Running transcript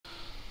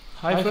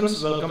Hi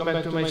friends, welcome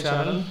back to my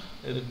channel.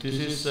 This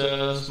is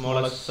a small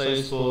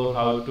exercise for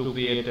how to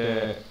create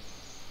a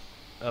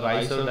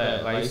riser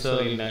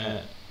in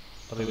a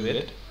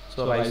Revit.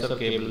 So riser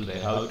cable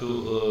tray, how to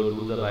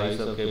do the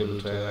riser cable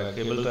tray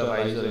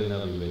riser in a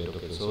Revit.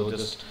 Okay, so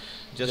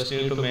just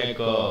need to make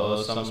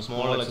some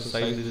small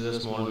exercise. This is a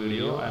small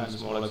video and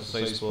small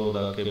exercise for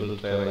the cable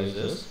tray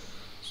risers.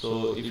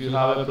 So if you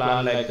have a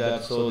plan like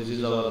that, so this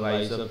is our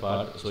riser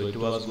part. So it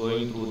was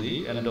going through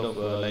the end of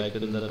like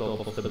in the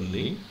top of the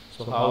building.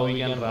 So how we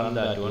can run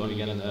that one? We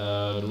can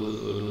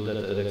do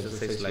that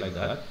exercise like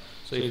that.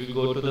 So if you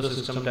go to the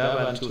system tab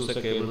and choose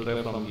a cable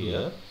tray from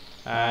here,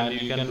 and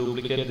you can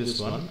duplicate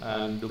this one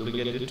and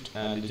duplicate it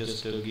and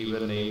just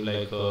give a name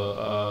like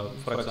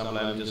for example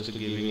I am just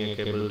giving a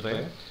cable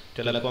tray,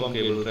 telecom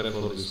cable tray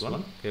for this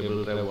one,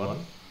 cable tray 1.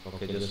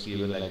 Okay, just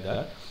give it like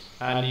that.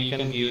 And you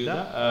can give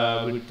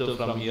the width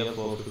from here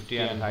for 50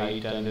 and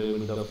height and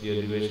width of the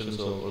elevation,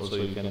 so also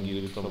you can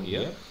give it from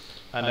here.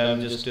 And I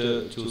am just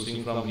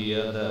choosing from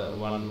here the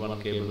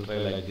one cable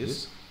tray like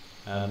this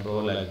and row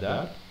like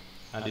that,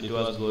 and it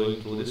was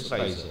going through this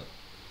riser.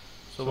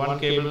 So one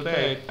cable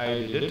tray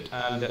I did it,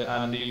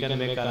 and you can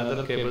make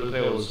another cable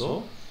tray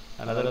also.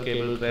 Another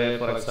cable tray,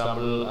 for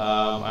example,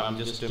 I'm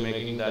just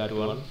making that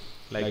one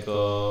like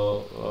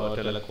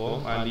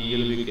telecom and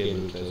ELV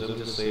cable tray. So I'm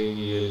just saying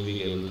ELV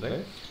cable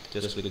tray.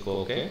 Just click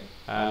OK,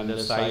 and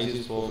the size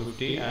is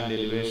 450 and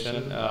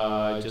elevation.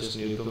 I just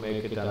need to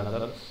make it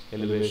another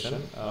elevation.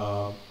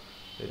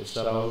 It's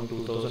around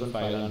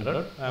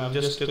 2500. I'm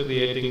just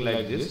creating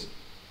like this.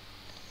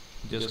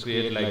 Just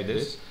create like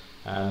this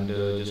and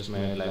just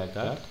make like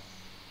that,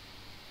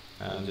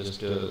 and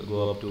just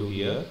go up to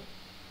here,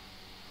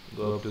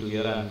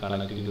 and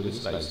connecting to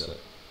this riser.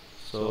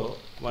 So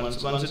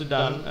once it's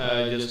done,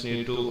 just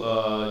need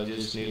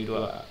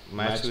to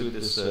match with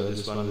this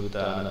one with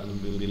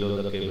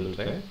below the cable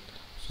tray.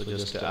 So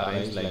just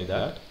arrange like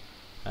that,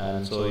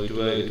 and so it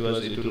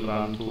will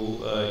run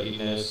through in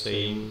a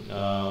same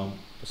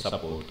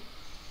support.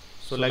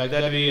 So like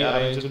that we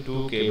arranged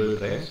two cable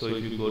trays. So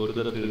if you go to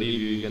the 3D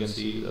view, you can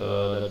see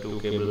the two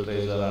cable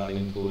trays are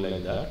running through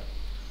like that.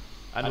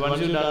 And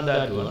once you've done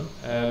that one,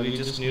 we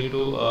just need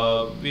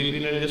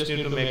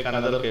to make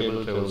another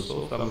cable tray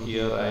also. From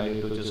here, I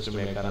need to just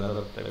make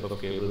another type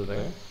of cable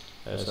tray.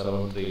 It's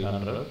around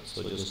 300.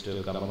 So just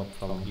come up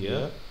from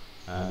here,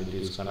 and it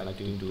is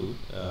connecting to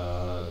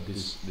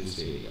this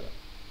area.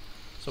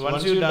 So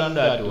once you've done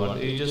that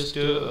one, you just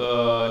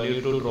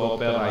need to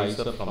drop a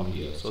riser from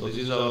here. So this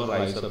is our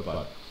riser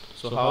part.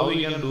 So how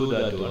we can do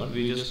that one?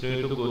 We just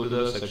need to go to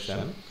the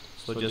section.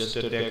 So just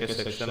take a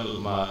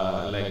section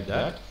like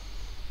that.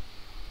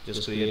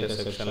 Just create a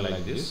section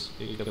like this.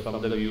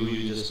 From the view,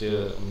 you just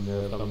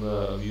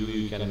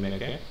you can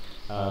make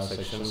a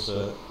sections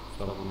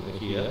from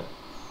here.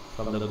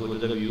 From the go to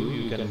the view,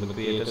 you can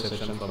create a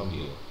section from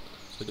here.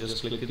 So just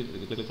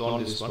click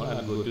on this one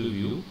and go to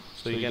view.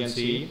 So you can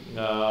see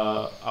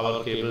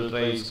our cable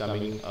tray is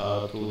coming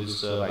through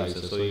this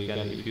riser. So you can,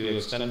 if you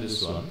extend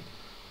this one,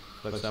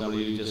 for example,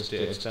 you just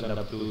extend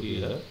up to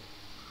here.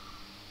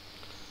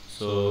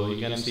 So you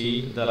can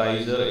see the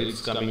riser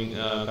is coming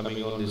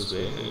on this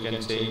way. You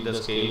can change the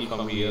scale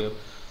from here,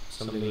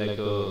 something like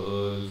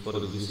for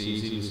this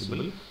easy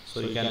visible.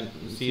 So you can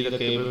see the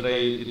cable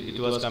tray, it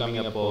was coming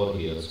up over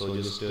here. So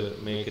just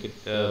make it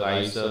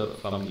riser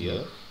from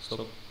here.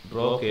 So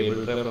draw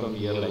cable tray from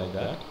here like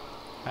that,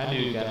 and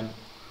you can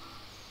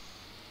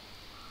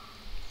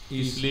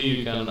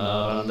easily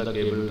run the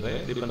cable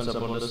tray. Depends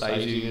upon the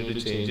size, you need to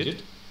change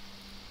it.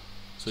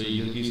 So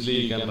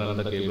you can run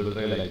the cable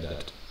tray like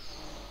that.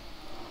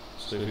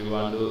 So if you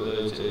want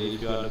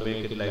to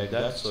make it like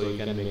that, so you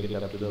can make it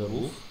up to the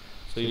roof.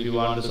 So if you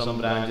want some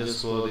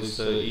branches for this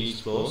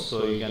each floor,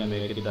 so you can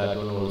make it that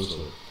one also.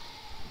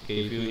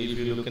 Okay, if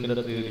you look in the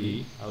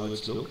 3D, how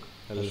it's look,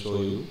 I will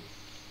show you.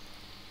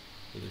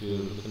 If you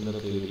look in the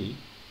 3D,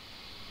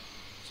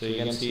 so you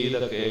can see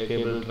the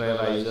cable tray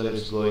riser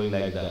is going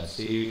like that.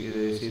 See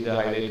the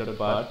highlighted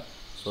part.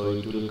 So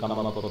it will come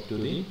up to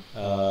the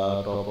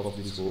top of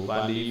this roof.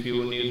 And if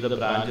you need the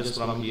branches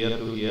from here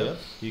to here,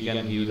 you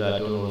can give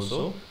that one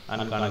also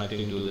and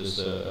connecting to this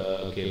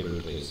cable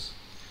trays.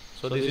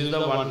 So this is the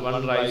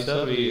one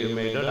riser we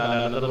made it,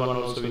 and another one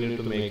also we need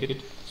to make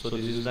it. So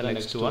this is the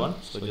next one.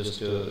 So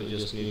just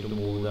need to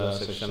move the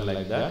section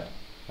like that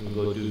and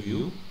go to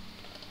view,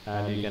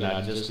 and you can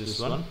adjust this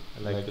one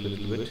like a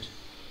little bit,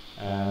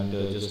 and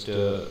just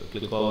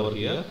click over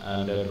here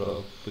and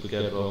pick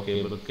a draw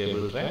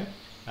cable tray.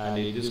 And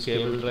if this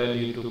cable tray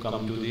need to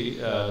come to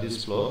the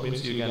this floor,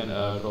 means you can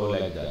draw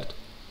like that,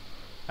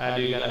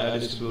 and you can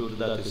distribute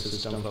the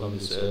system from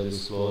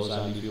this floors.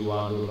 And if you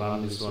want to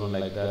run this one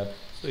like that,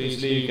 so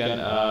easily you can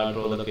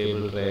draw the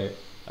cable tray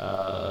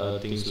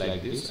things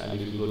like this. And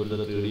if you go to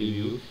the 3D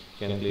view, you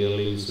can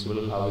clearly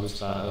visible how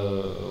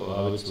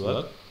it's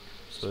work.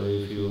 So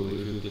if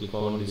you click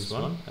on this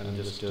one and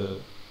just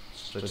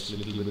stretch a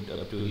little bit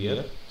up to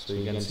here, so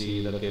you can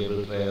see the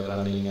cable tray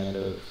running,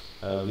 and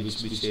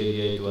which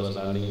area it was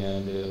running,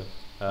 and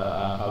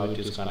how it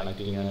is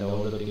connecting, and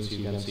all the things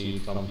you can see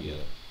from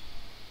here.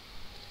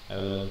 I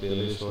will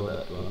clearly show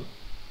that one.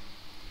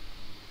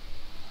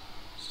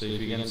 So if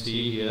you can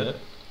see here,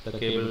 the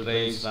cable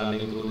tray is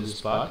running through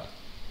this part.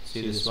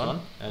 See this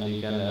one, and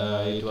you can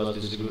it was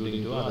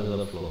distributing to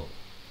another floor.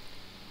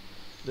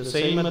 The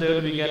same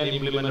method we can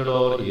implement it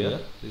over here.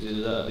 This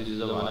is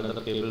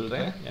another cable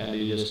tray, and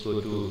you just go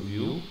to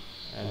view,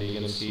 and you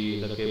can see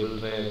the cable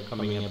tray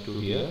coming up to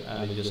here,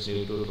 and you just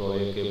need to draw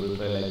a cable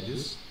tray like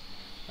this.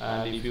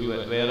 And if you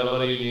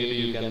wherever you need,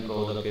 you can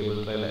draw the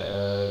cable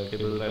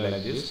tray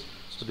like this.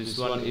 So this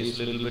one is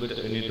little bit,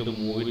 you need to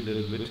move it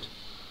little bit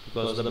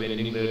because the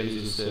bending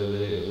radius is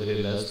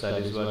very less.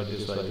 That is what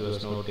it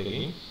was not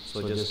taking.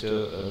 So just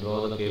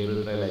draw the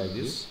cable tray like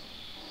this,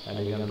 and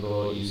you can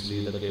draw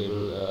easily the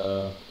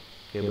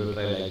cable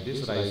tray like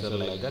this, riser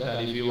like that.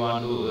 And if you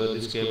want to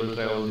this cable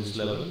tray on this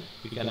level,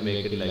 you can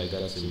make it like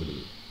that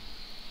simply.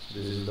 So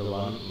this is the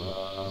one.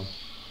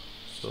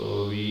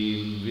 So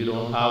we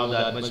don't have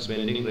that much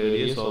bending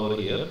radius over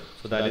here.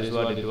 So that is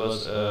what it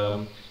was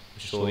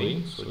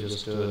showing. So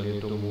just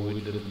need to move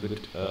it a little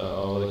bit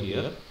over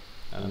here,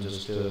 and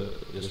just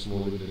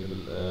move it a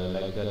little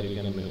like that. You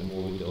can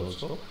move it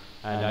also,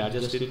 and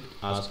adjust it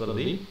as per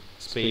the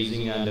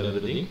spacing and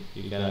everything.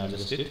 You can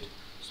adjust it.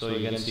 So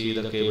you can see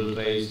the cable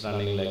tray is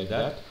running like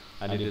that,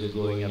 and it is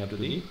going up to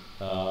the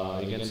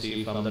you can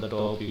see from the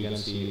top. You can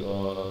see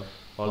all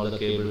the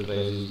cable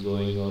trays is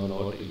going on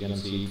out. You can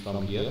see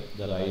from here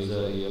the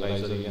riser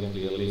you can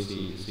clearly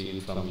see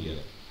it from here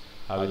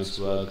how it's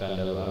work and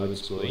how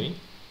it's going.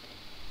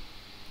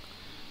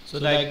 So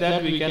like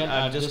that we can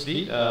adjust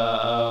the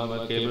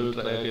cable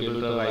tray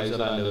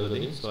riser and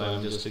everything. So I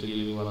am just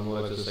giving one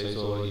more exercise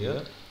over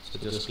here. So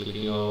just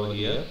clicking over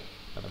here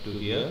up to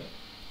here,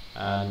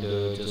 and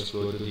just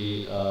go to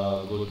the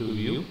go to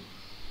view,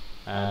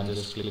 and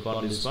just click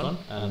on this one,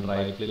 and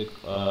right click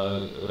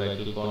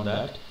on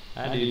that,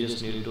 and you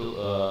just need to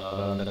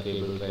run the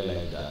cable tray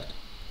like that.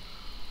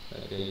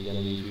 Okay,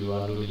 if you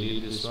want to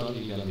delete this one,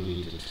 you can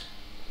delete it.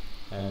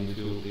 And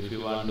if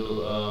you want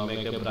to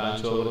make a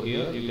branch over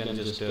here, you can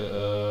just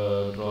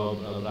draw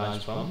a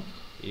branch from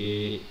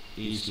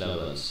each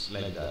levels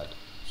like that.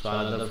 So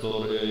another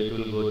floor, it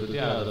will go to the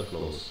other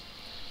floors.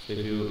 So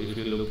if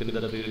you look in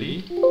the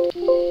 3D,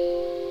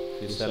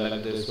 you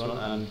select this one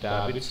and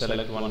tab it,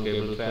 select one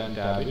cable tray and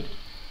tab it,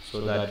 so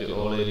that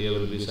all area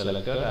will be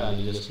selected, and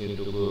you just need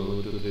to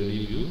go to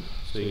 3D view,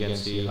 so you can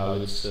see how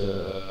it's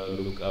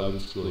how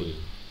it's going.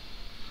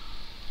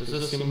 This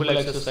is a simple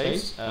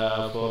exercise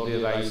for the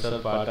riser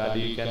part,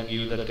 and you can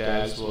give the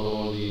tags for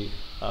all the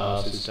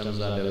systems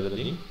and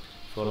everything,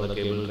 for the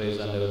cable trays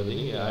and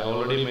everything. I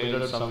already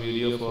made some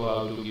video for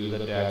how to give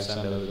the tags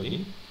and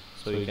everything,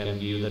 so you can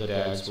give the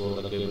tags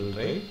for the cable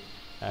tray.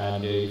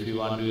 And if you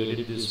want to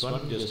edit this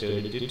one, just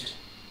edit it,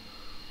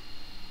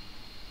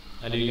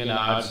 and you can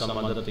add some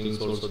other things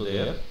also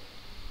there.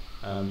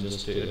 I'm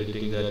just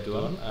editing that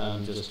one,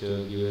 and just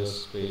give a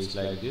space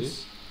like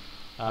this.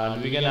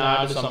 And we can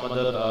add some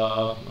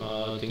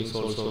other things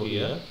also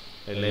here,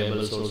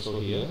 labels also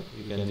here.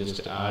 You can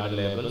just add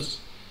labels,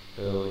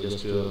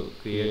 just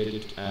create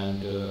it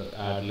and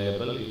add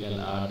label. You can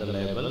add the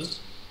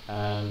labels,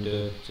 and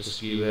just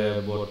give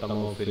a bottom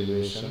of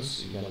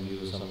elevations. You can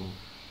give some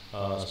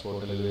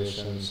spot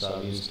elevation,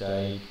 service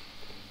type,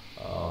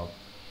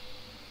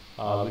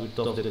 width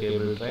of the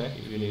cable tray.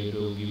 If you need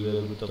to give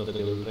a width of the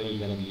cable tray, you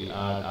can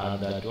add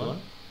that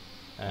one.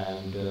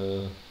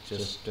 And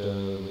just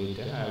wait,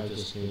 I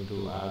just need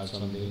to add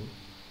something.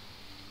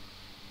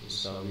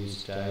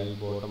 Service type,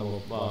 bottom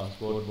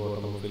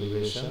of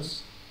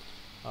elevations,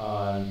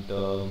 and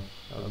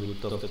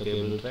width of the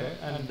cable tray,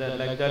 and then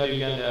like that you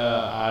can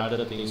add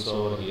the things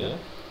over here.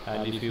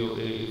 And if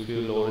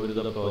you load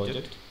into the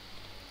project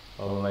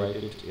or write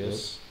it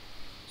yes,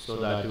 so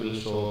that will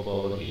show up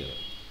over here.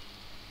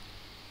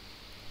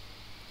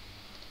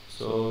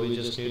 So we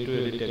just need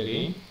to edit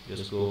again.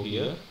 Just go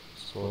here,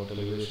 spot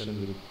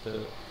elevation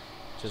width.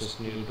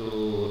 Just need to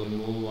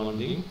remove one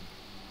thing.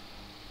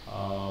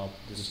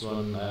 This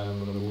one I am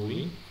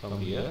removing from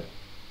here.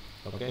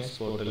 Okay,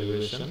 spot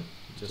elevation.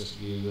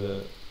 Just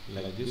give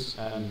like this,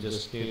 and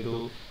just need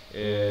to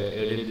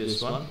edit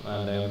this one.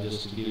 And I am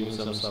just giving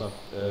some stuff.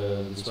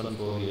 This one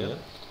for here,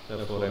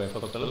 for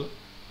FFL.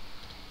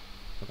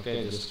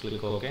 Okay, just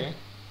click OK.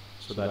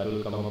 So that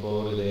will come up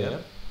over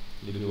there.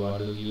 If you want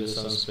to give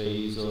some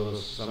space or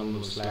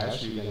some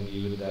slash, you can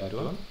give it that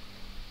one.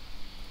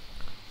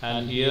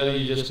 And here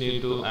you just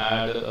need to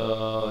add,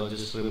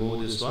 just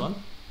remove this one,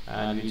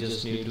 and you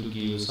just need to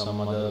give some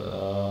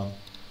other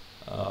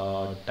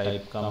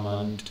type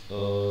command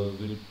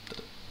with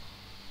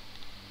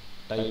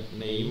type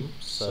name,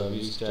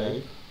 service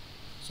type.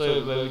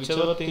 So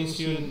whichever things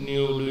do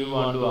you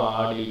want to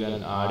add, you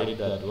can add it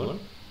that one.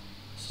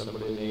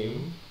 Somebody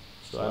name.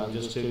 So I am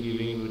just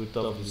giving width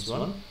of this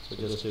one. So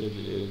just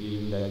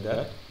giving like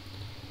that,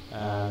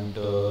 and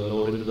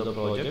load into the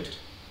project.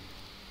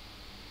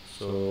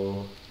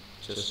 So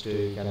just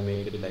can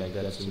make it like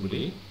that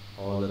simply,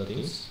 all the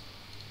things.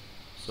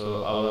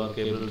 So our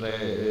cable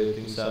tray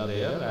things are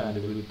there, and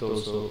width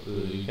also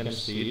you can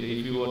see it.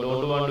 If you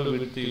don't want to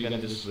width, you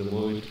can just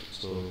remove it.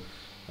 So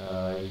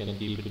You can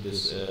keep it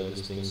these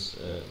things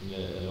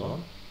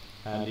alone.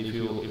 And if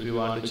you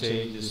want to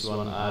change this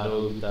one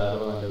arrow with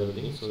arrow and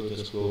everything, so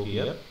just go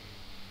here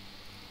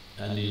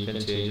and you can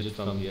change it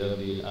from here,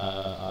 the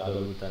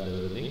arrow with and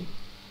everything.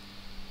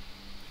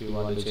 If you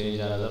want to change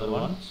another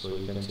one, so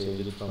you can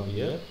change it from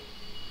here.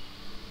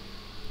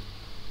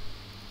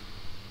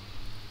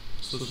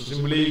 So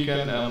simply you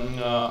can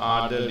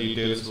add the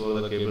details for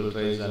the cable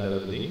trays and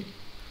everything.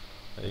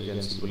 You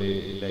can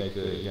simply you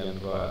can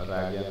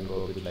drag and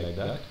drop it like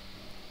that.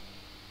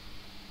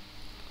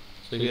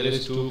 So here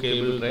is 2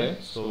 cable tray.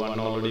 So one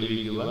already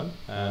we given,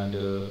 and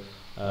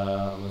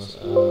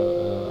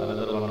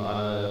another one.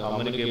 How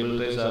many cable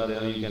trays are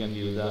there? You can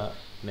give the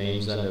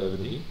names and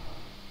everything.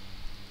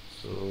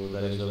 So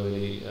that is a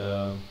very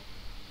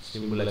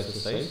simple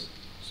exercise.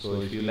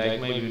 So if you like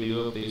my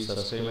video, please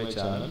subscribe my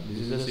channel. This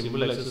is a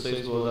simple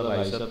exercise for the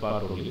riser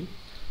part only.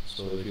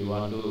 So if you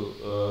want to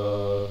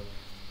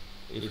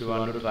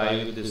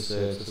try with this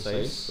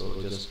exercise,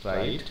 so just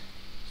try it.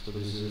 So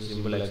this is a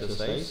simple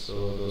exercise.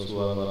 So those who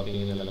are working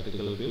in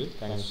electrical field,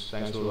 thanks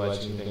for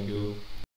watching. Thank you.